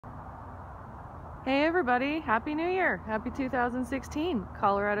Hey everybody, Happy New Year! Happy 2016!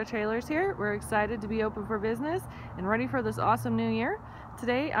 Colorado Trailers here. We're excited to be open for business and ready for this awesome new year.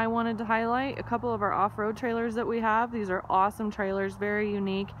 Today I wanted to highlight a couple of our off-road trailers that we have. These are awesome trailers, very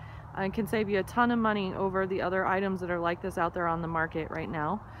unique, and can save you a ton of money over the other items that are like this out there on the market right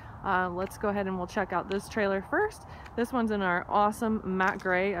now. Let's go ahead and we'll check out this trailer first. This one's in our awesome matte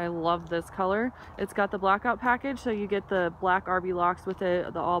gray. I love this color. It's got the blackout package, so you get the black RB locks with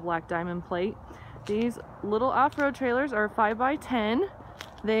the all black diamond plate. These little off-road trailers are 5x10.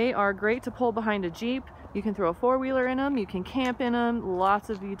 They are great to pull behind a Jeep. You can throw a four-wheeler in them, you can camp in them,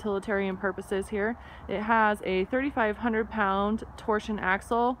 lots of utilitarian purposes here. It has a 3,500-pound torsion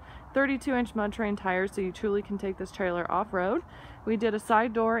axle, 32-inch mud terrain tires, so you truly can take this trailer off-road. We did a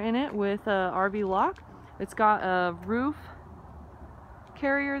side door in it with a RV lock. It's got a roof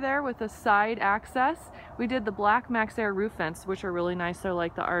carrier there with a side access. We did the black MaxxAir roof vents, which are really nice. They're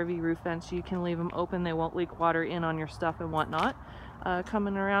like the RV roof vents. You can leave them open. They won't leak water in on your stuff and whatnot.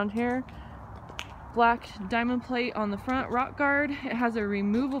 Coming around here, black diamond plate on the front rock guard. It has a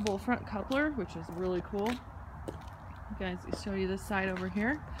removable front coupler, which is really cool. Guys, I'll show you this side over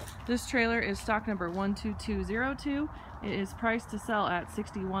here. This trailer is stock number 12202. It is priced to sell at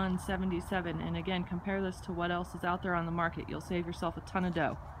 $61.77, and again, compare this to what else is out there on the market. You'll save yourself a ton of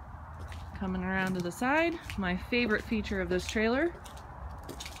dough. Coming around to the side, my favorite feature of this trailer.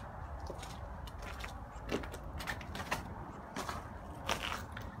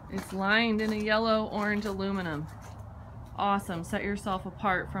 It's lined in a yellow-orange aluminum. Awesome, set yourself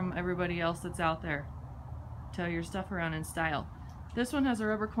apart from everybody else that's out there. Tow your stuff around in style. This one has a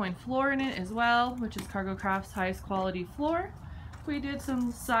rubber coin floor in it as well, which is Cargocraft's highest quality floor. We did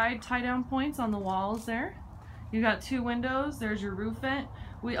some side tie-down points on the walls there. You got two windows, there's your roof vent.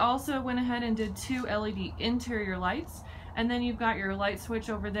 We also went ahead and did two LED interior lights, and then you've got your light switch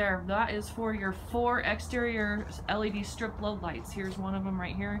over there. That is for your 4 exterior LED strip load lights. Here's one of them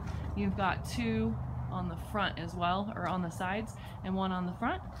right here. You've got two on the front as well, or on the sides, and one on the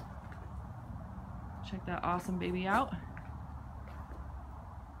front. Check that awesome baby out.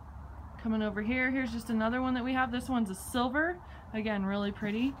 Coming over here, here's just another one that we have. This one's a silver. Again, really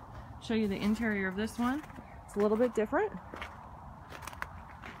pretty. Show you the interior of this one. It's a little bit different.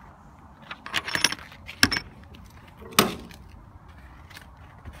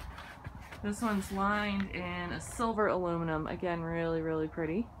 This one's lined in a silver aluminum. Again, really, really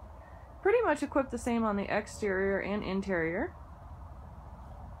pretty. Pretty much equipped the same on the exterior and interior.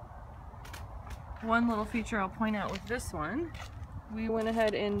 One little feature I'll point out with this one, we went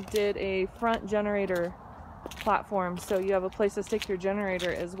ahead and did a front generator platform, so you have a place to stick your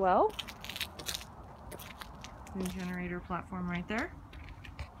generator as well. The generator platform right there.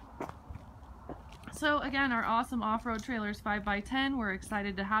 So again, our awesome off-road trailers 5x10. We're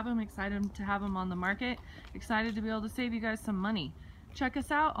excited to have them, excited to have them on the market, excited to be able to save you guys some money. Check us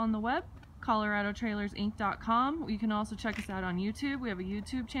out on the web, coloradotrailersinc.com. You can also check us out on YouTube. We have a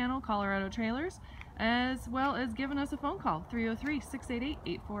YouTube channel, Colorado Trailers, as well as giving us a phone call,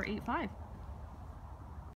 303-688-8485.